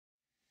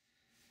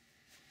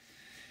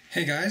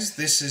Hey guys,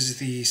 this is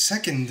the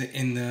second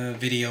in the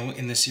video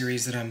in the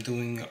series that I'm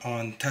doing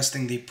on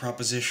testing the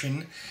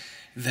proposition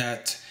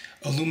that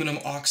aluminum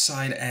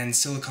oxide and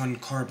silicon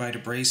carbide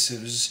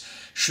abrasives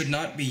should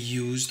not be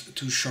used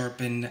to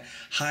sharpen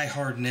high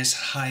hardness,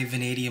 high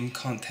vanadium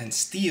content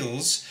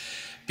steels,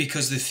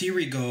 because the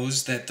theory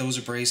goes that those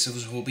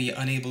abrasives will be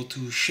unable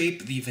to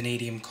shape the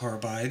vanadium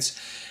carbides,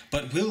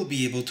 but will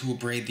be able to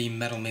abrade the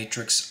metal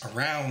matrix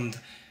around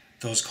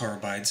those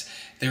carbides,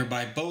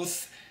 thereby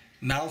both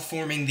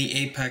malforming the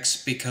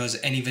apex because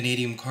any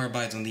vanadium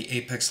carbides on the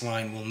apex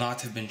line will not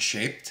have been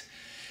shaped,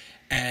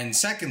 and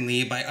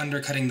secondly, by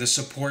undercutting the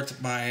support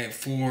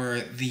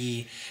for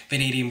the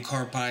vanadium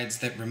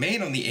carbides that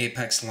remain on the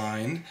apex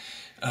line,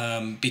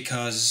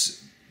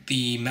 because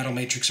the metal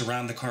matrix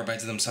around the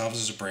carbides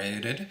themselves is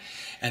abraded,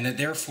 and that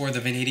therefore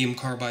the vanadium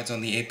carbides on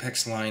the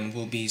apex line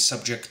will be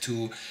subject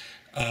to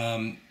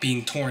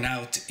being torn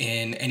out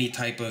in any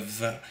type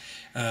of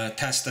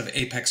test of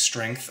apex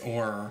strength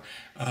or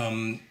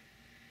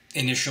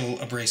initial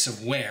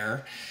abrasive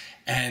wear,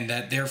 and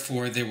that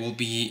therefore there will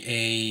be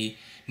a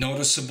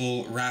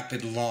noticeable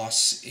rapid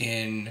loss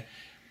in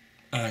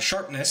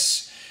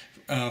sharpness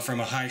from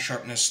a high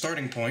sharpness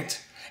starting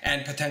point,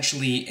 and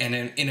potentially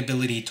an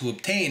inability to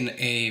obtain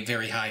a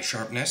very high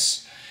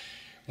sharpness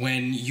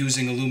when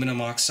using aluminum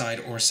oxide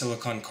or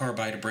silicon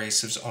carbide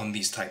abrasives on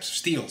these types of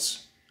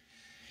steels.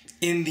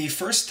 In the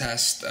first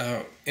test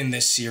in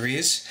this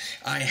series,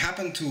 I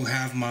happened to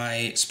have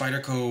my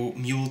Spyderco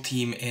Mule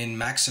Team in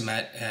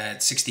Maxamet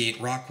at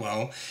 68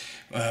 Rockwell,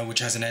 which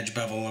has an edge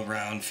bevel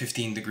around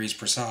 15 degrees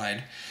per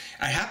side.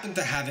 I happened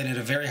to have it at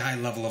a very high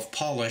level of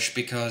polish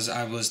because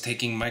I was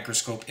taking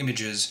microscope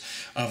images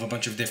of a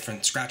bunch of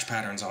different scratch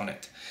patterns on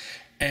it.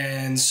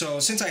 And so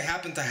since I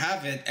happened to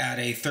have it at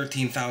a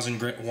 13,000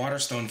 grit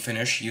waterstone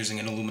finish using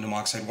an aluminum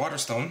oxide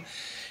waterstone,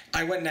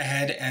 I went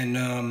ahead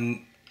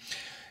and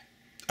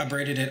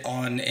abraded it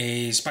on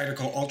a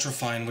Spyderco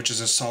Ultrafine, which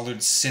is a solid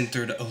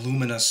sintered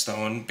alumina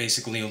stone,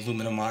 basically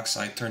aluminum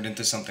oxide turned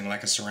into something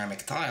like a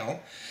ceramic tile,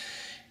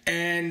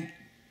 and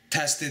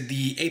tested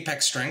the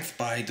apex strength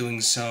by doing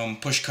some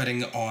push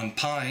cutting on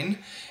pine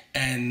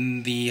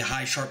and the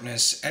high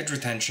sharpness edge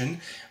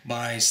retention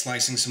by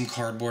slicing some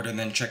cardboard and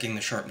then checking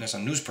the sharpness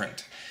on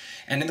newsprint.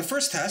 And in the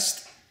first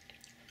test,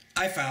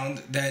 I found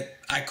that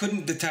I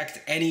couldn't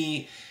detect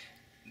any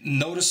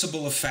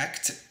noticeable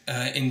effect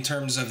in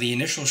terms of the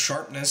initial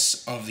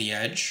sharpness of the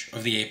edge,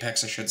 of the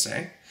apex I should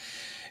say,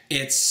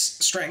 its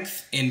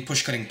strength in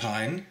push cutting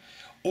pine,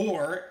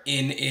 or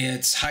in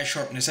its high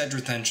sharpness edge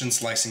retention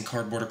slicing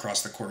cardboard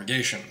across the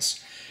corrugations.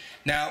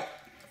 Now,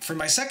 for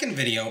my second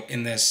video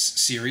in this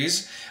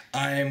series,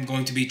 I'm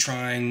going to be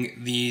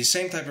trying the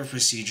same type of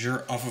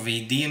procedure off of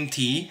a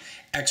DMT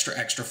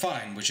extra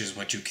fine, which is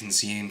what you can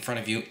see in front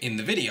of you in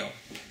the video.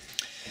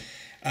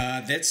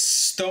 This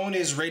stone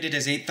is rated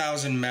as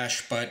 8,000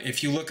 mesh, but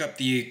if you look up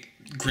the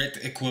grit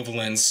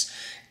equivalents,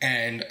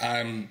 and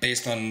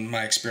based on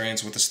my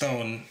experience with the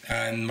stone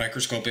and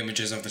microscope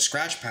images of the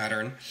scratch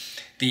pattern,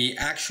 the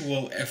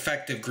actual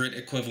effective grit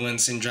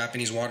equivalence in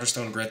Japanese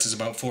waterstone grits is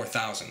about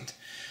 4,000.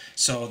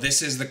 So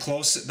this is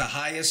the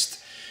highest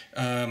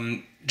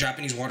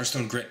Japanese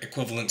waterstone grit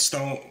equivalent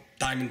stone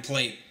diamond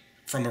plate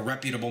from a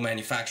reputable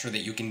manufacturer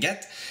that you can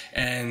get,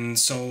 and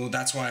so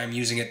that's why I'm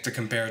using it to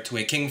compare to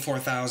a King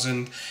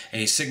 4000,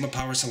 a Sigma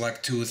Power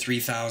Select 2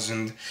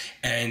 3000,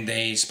 and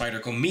a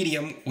Spyderco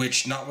Medium,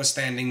 which,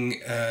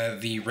 notwithstanding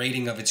the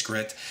rating of its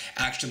grit,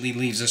 actually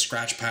leaves a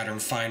scratch pattern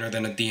finer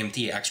than a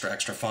DMT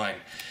extra fine.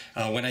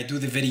 When I do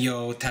the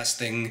video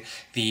testing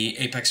the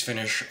apex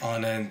finish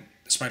on a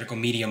Spyderco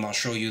Medium, I'll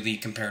show you the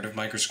comparative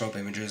microscope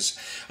images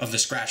of the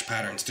scratch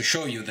patterns to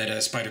show you that a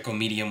Spyderco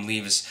Medium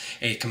leaves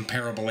a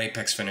comparable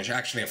apex finish,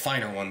 actually a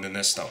finer one than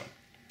this stone.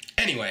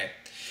 Anyway,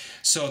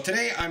 so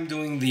today I'm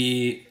doing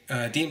the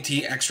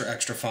DMT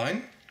extra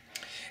fine,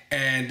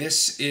 and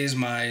this is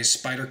my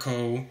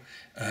Spyderco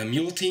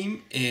Mule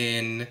Team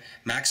in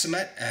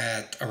Maxamet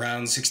at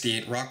around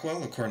 68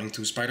 Rockwell, according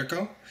to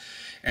Spyderco,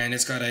 and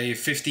it's got a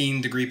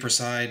 15 degree per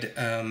side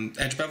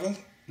edge bevel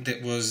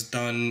that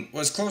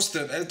was close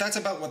to, that's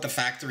about what the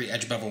factory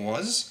edge bevel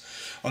was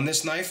on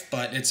this knife,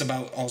 but it's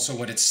about also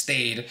what it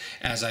stayed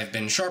as I've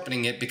been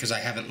sharpening it, because I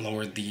haven't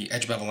lowered the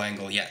edge bevel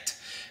angle yet.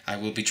 I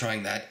will be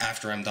trying that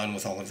after I'm done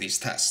with all of these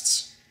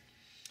tests.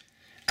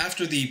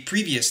 After the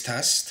previous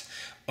test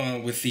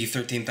with the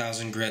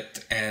 13,000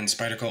 grit and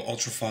Spyderco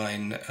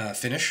Ultrafine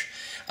finish,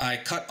 I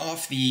cut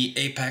off the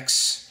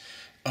apex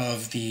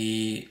of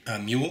the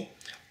mule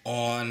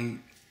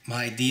on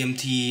my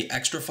DMT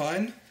extra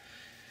fine,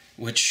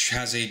 which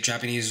has a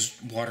Japanese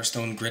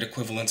waterstone grit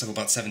equivalence of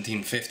about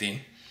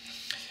 1750,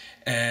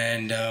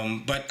 and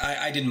but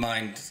I didn't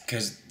mind,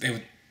 because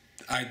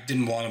I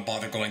didn't want to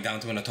bother going down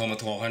to an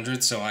Atoma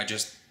 1200, so I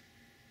just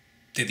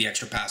did the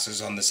extra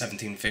passes on the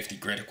 1750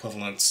 grit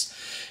equivalents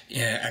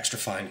extra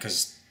fine,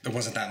 because there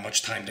wasn't that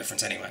much time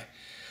difference anyway.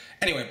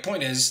 Anyway,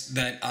 point is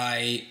that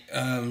I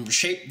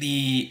shaped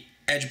the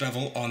edge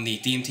bevel on the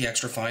DMT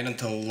extra fine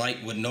until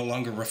light would no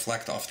longer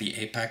reflect off the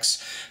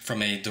apex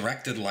from a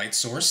directed light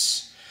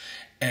source,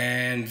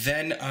 And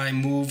then I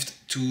moved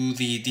to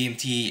the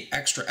DMT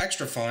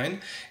extra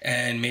fine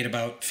and made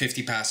about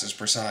 50 passes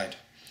per side.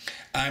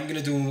 I'm going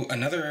to do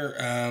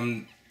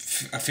another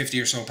 50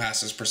 or so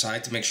passes per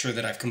side to make sure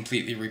that I've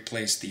completely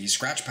replaced the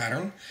scratch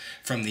pattern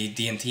from the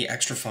DMT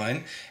extra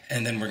fine,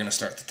 and then we're going to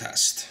start the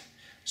test.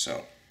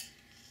 So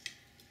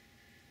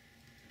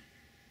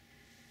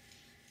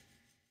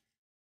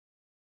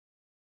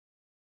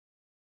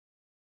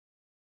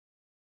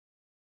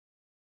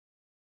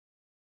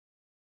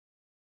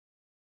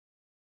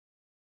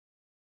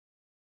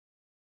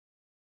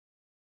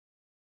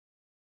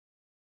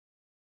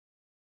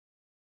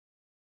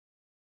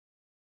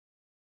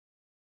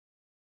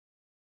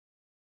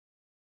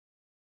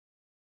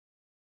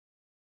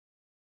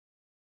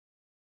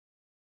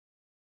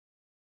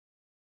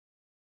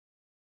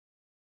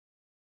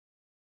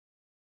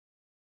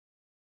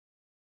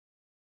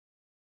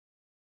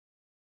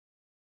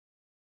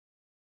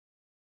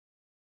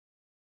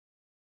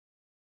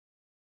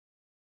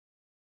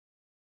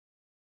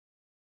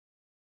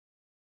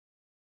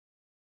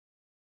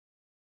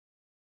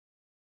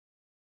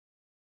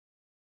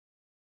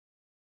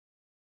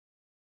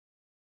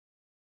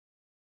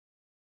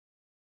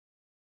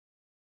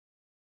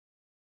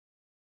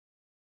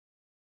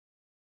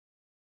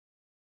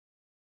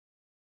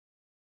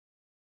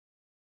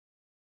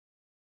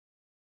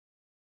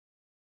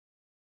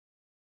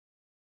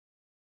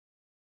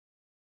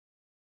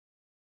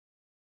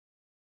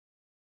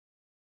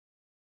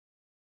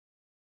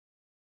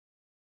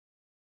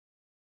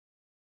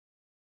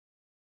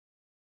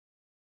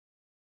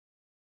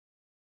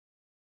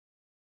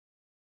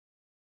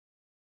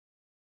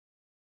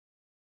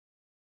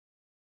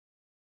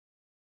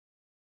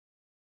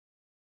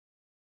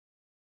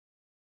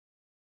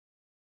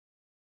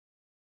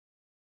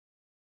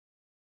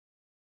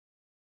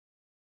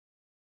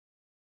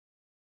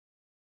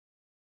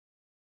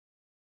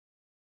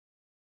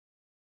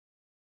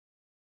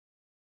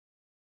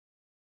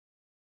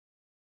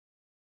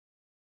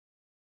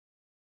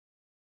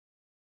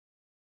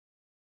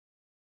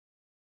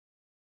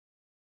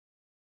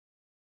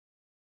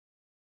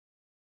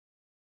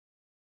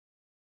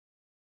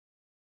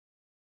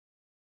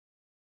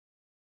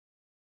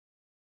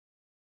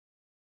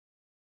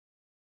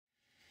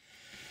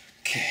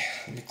okay,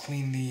 let me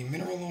clean the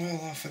mineral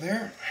oil off of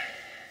there.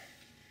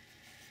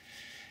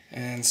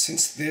 And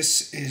since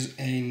this is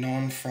a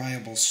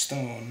non-friable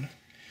stone,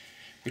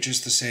 which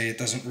is to say it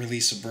doesn't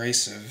release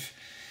abrasive,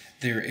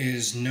 there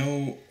is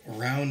no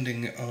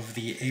rounding of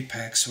the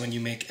apex when you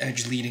make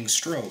edge-leading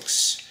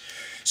strokes.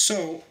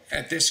 So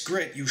at this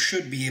grit you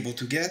should be able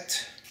to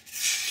get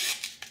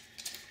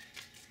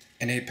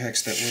an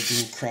apex that will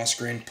do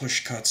cross-grain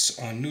push cuts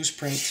on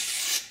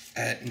newsprint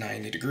at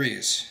 90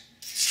 degrees.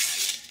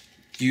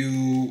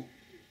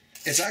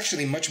 It's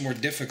actually much more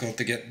difficult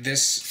to get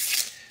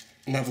this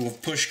level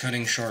of push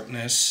cutting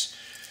sharpness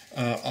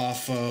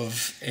off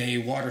of a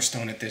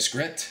waterstone at this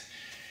grit,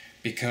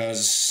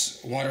 because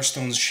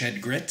waterstones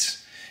shed grit,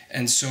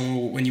 and so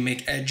when you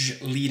make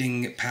edge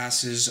leading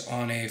passes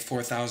on a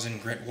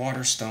 4000 grit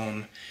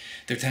waterstone,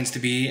 there tends to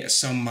be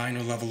some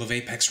minor level of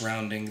apex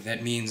rounding.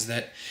 That means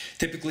that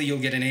typically you'll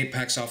get an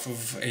apex off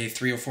of a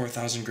 3,000 or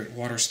 4,000 grit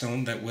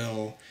waterstone that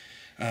will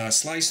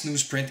slice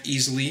newsprint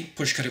easily,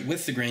 push cut it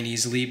with the grain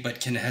easily, but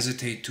can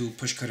hesitate to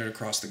push cut it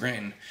across the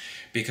grain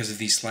because of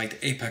the slight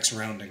apex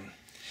rounding.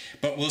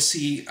 But we'll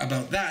see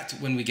about that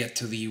when we get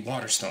to the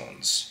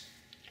waterstones.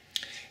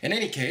 In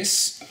any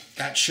case,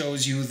 that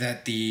shows you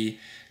that the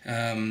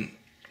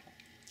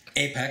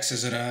apex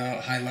is at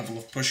a high level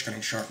of push cutting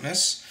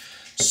sharpness.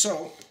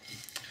 So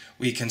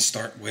we can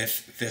start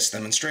with this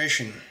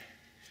demonstration.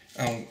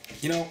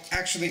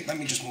 Actually, let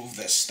me just move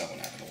this stone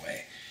out of the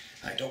way.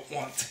 I don't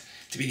want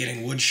to be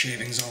getting wood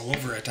shavings all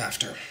over it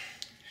after.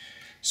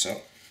 So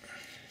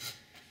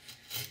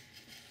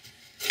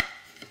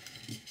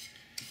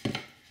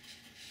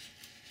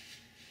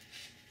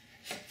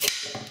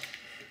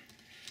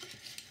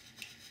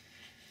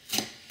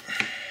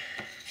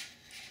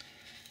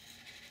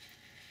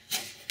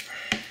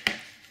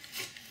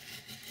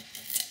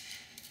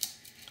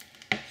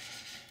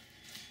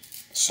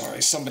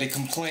sorry, somebody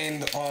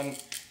complained on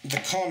the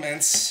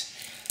comments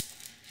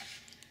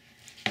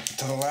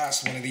to the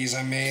last one of these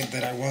I made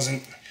that I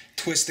wasn't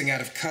twisting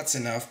out of cuts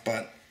enough,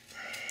 but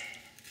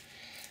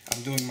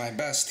I'm doing my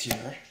best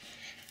here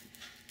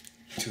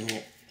to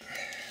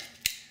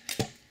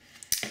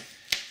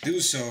do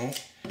so,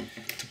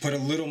 to put a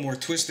little more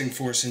twisting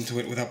force into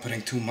it without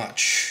putting too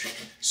much.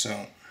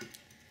 So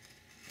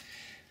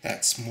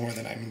that's more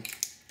than I'm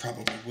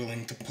probably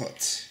willing to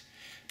put.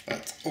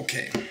 But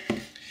okay,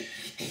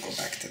 we'll go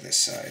back to this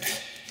side.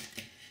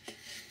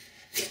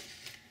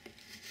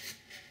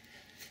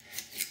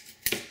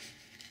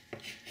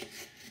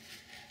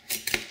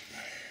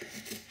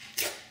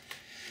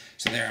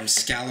 So there, I'm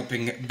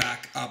scalloping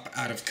back up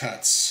out of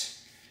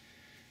cuts.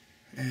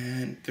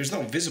 And there's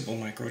no visible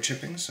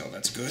microchipping, so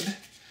that's good.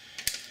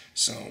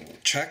 So we'll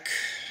check.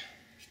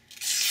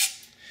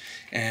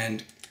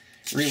 And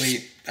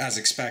really, as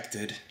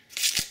expected,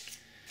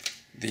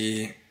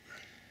 the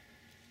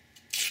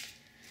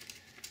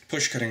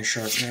push cutting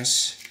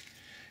sharpness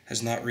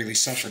has not really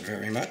suffered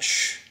very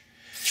much,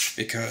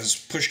 because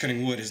push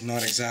cutting wood is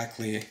not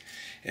exactly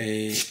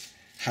a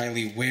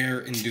highly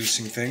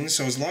wear-inducing thing.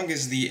 So as long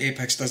as the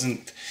apex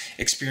doesn't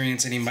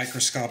experience any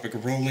microscopic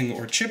rolling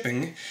or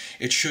chipping,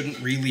 it shouldn't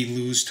really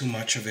lose too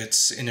much of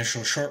its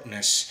initial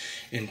sharpness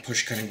in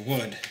push cutting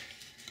wood.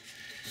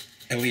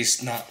 At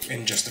least not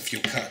in just a few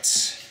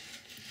cuts.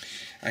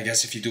 I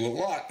guess if you do a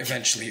lot,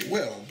 eventually it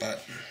will,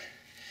 but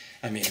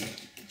I mean,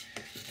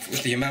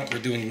 with the amount we're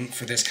doing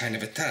for this kind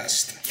of a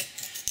test,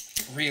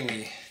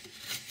 really,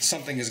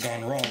 something has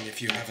gone wrong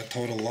if you have a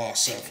total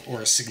loss of,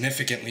 or a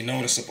significantly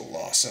noticeable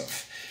loss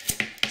of,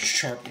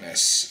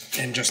 sharpness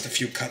in just a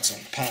few cuts on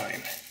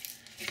pine.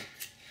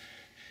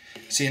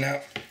 See,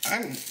 now,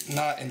 I'm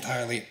not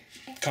entirely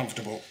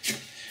comfortable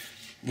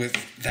with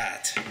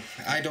that.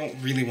 I don't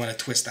really want to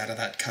twist out of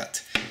that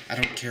cut. I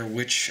don't care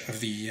which of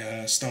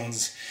the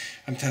stones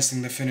I'm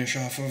testing the finish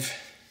off of.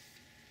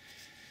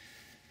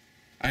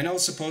 I know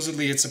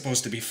supposedly it's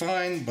supposed to be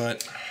fine,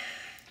 but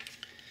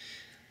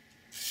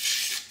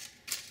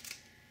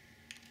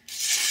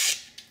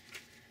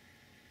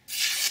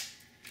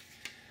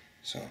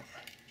so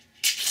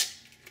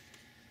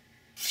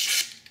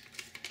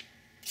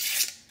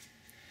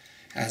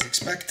as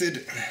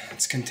expected,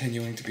 it's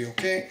continuing to be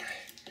okay.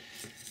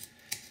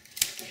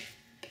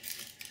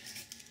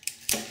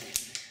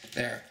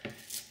 There.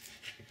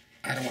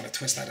 I don't want to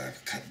twist that out of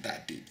a cut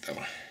that deep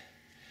though.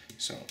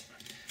 So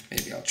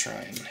maybe I'll try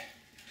and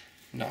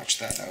notch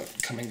that out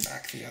coming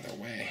back the other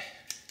way.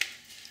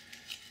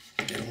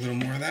 Get a little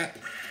more of that.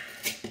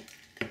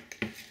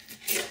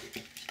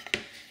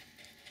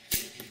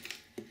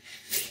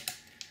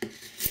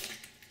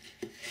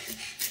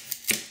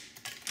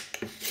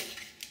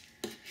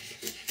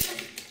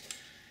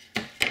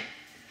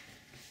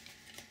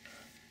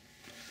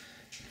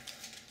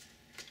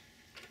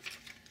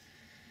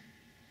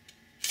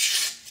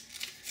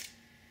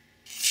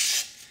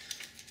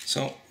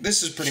 So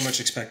this is pretty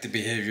much expected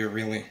behavior,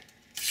 really.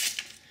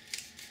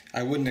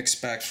 I wouldn't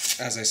expect,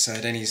 as I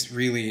said, any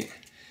really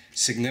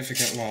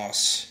significant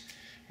loss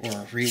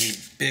or really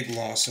big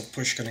loss of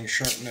push cutting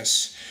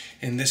sharpness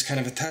in this kind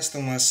of a test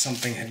unless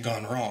something had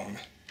gone wrong.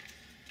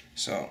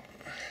 So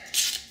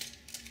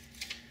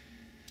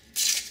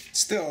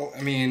still,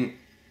 I mean,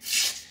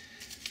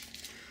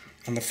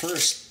 on the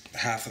first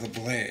half of the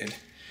blade,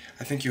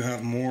 I think you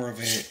have more of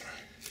a,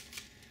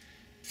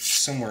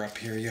 somewhere up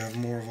here you have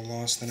more of a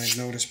loss than I'd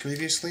noticed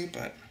previously,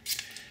 but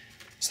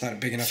it's not a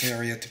big enough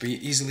area to be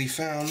easily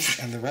found,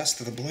 and the rest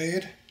of the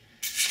blade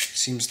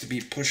seems to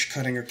be push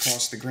cutting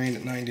across the grain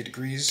at 90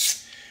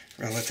 degrees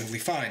relatively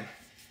fine.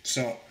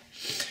 So,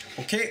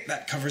 okay,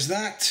 that covers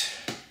that.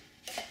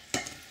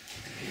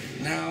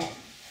 Now,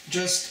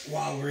 just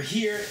while we're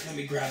here, let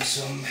me grab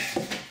some,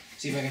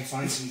 see if I can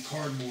find some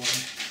cardboard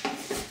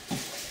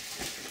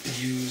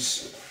to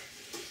use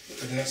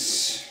for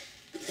this.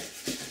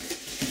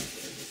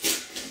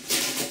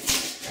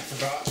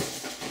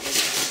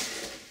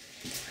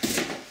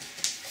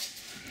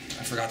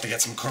 I forgot to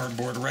get some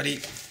cardboard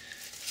ready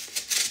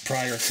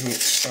prior to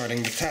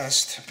starting the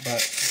test, but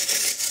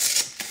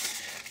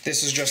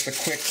this is just a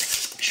quick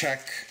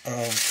check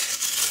of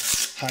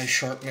high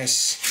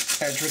sharpness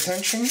edge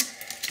retention.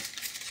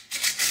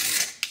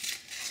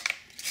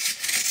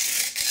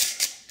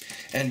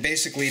 And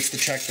basically it's to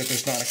check that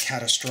there's not a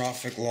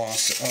catastrophic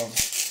loss of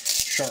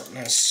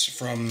sharpness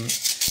from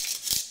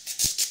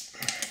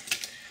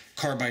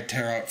carbide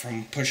tear out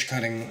from push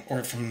cutting,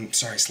 or from,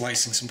 sorry,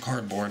 slicing some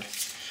cardboard.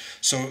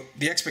 So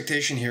the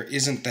expectation here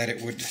isn't that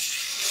it would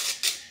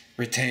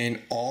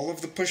retain all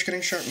of the push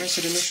cutting sharpness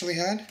it initially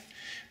had,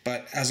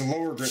 but as a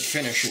lower grit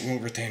finish it will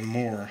retain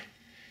more.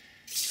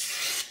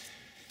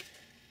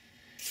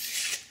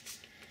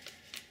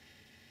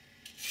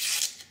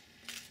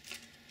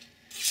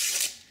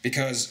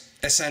 Because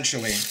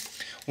essentially,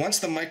 once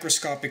the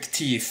microscopic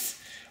teeth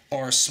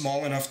are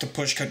small enough to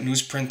push cut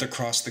newsprint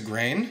across the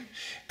grain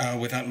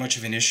without much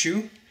of an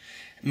issue,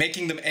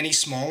 making them any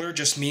smaller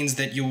just means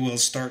that you will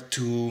start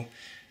to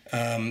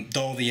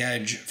dull the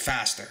edge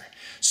faster.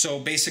 So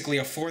basically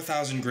a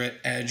 4000 grit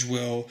edge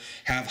will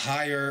have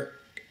higher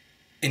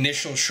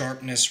initial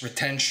sharpness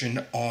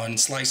retention on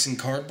slicing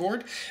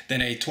cardboard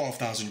than a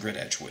 12,000 grit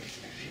edge would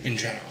in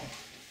general.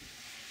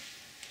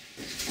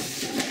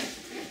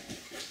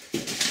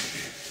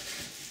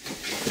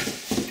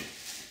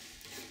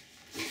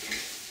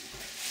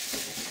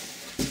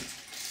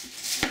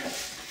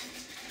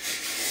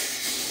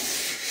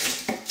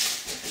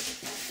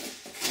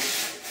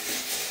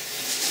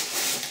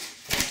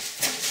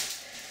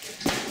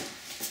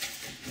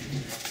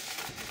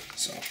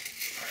 So,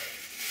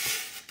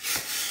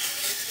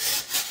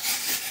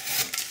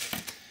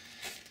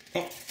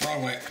 oh,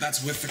 wrong way.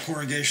 That's with the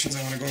corrugations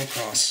I want to go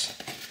across.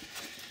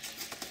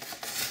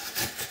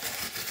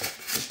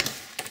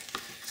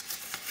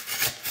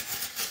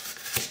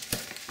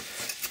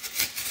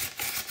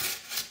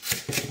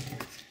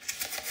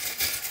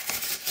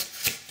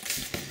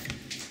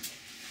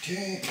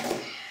 Okay.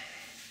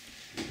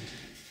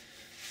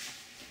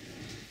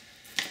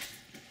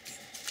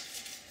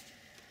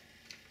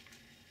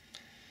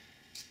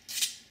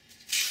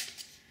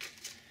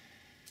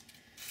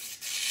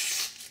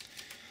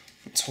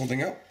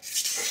 holding up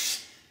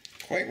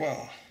quite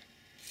well.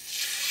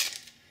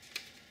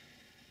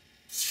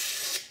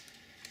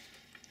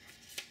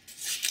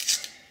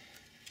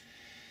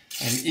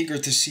 I'm eager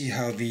to see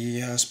how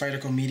the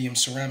Spyderco medium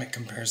ceramic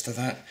compares to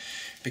that,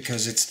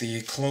 because it's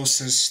the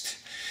closest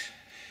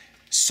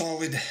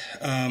solid,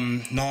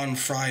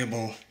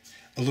 non-friable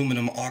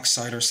aluminum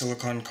oxide or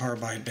silicon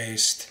carbide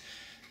based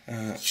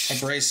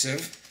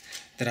abrasive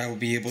that I will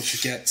be able to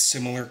get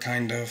similar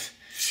kind of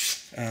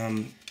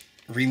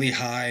really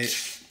high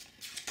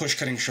push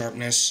cutting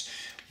sharpness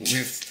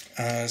with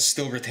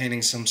still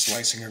retaining some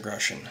slicing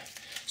aggression.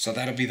 So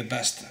that'll be the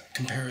best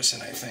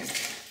comparison, I think.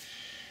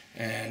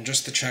 And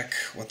just to check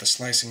what the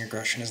slicing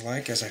aggression is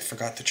like, as I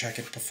forgot to check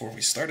it before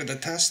we started the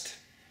test.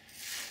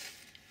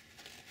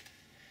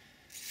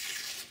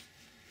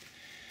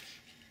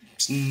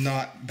 It's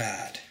not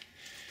bad.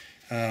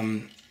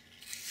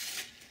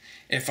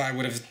 If I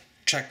would have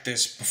checked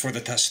this before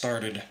the test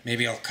started,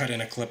 maybe I'll cut in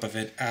a clip of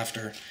it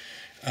after,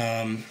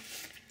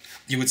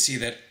 you would see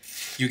that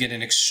you get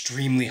an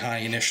extremely high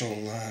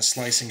initial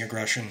slicing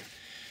aggression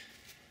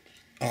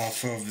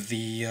off of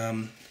the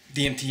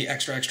DMT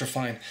extra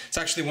fine. It's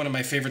actually one of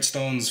my favorite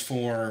stones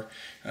for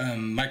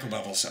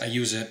microbevels. I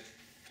use it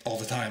all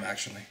the time,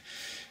 actually.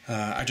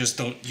 I just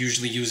don't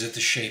usually use it to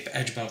shape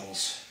edge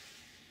bevels.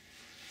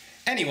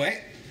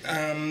 Anyway,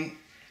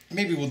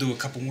 maybe we'll do a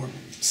couple more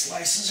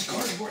slices of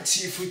cardboard,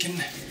 see if we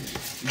can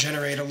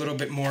generate a little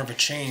bit more of a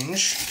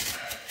change.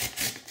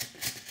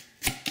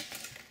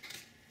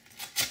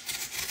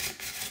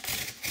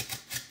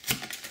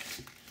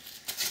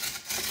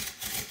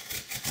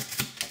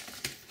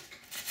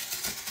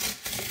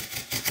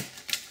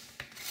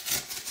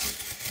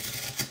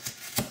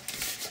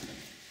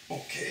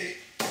 Okay.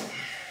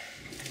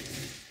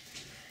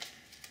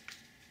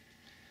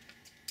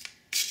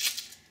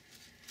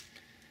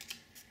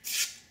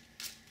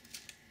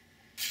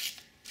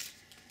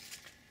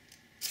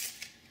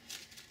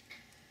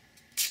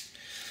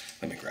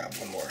 Let me grab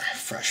one more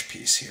fresh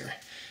piece here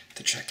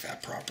to check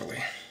that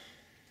properly.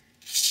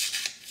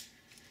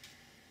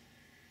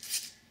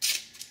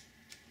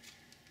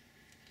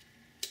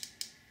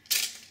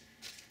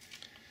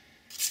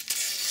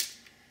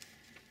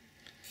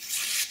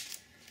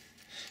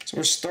 So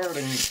we're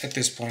starting at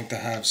this point to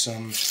have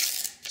some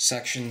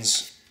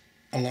sections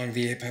along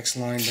the apex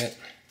line that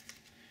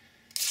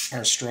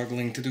are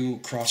struggling to do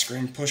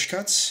cross-grain push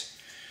cuts,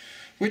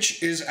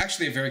 which is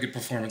actually a very good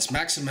performance.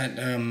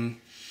 Maxamet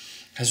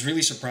has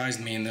really surprised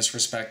me in this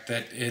respect,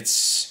 that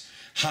its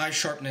high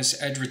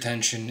sharpness edge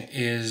retention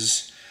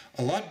is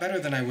a lot better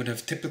than I would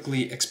have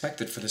typically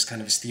expected for this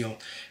kind of steel.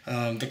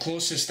 The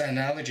closest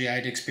analogy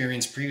I'd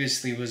experienced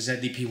previously was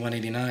ZDP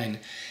 189,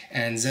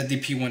 and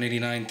ZDP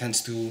 189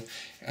 tends to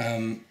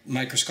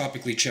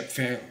microscopically chip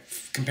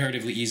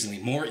comparatively easily,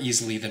 more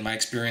easily than my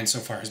experience so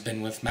far has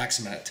been with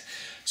Maxamet.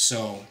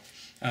 So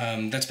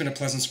that's been a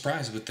pleasant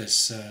surprise with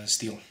this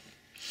steel.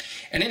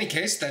 In any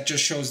case, that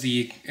just shows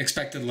the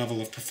expected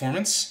level of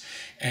performance,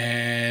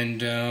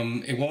 and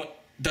it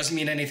doesn't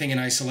mean anything in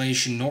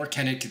isolation, nor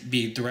can it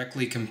be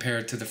directly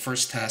compared to the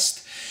first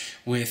test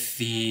with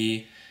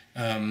the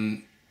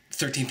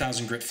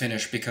 13,000 grit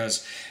finish,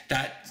 because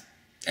that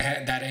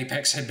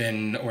apex had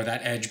been, or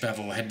that edge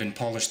bevel had been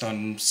polished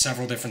on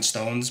several different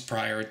stones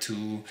prior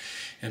to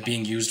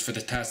being used for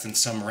the test, and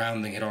some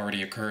rounding had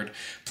already occurred.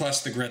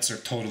 Plus the grits are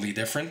totally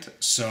different,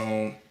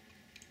 so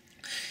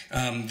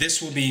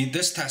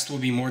this test will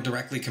be more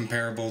directly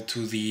comparable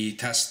to the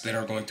tests that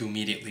are going to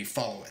immediately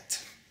follow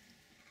it.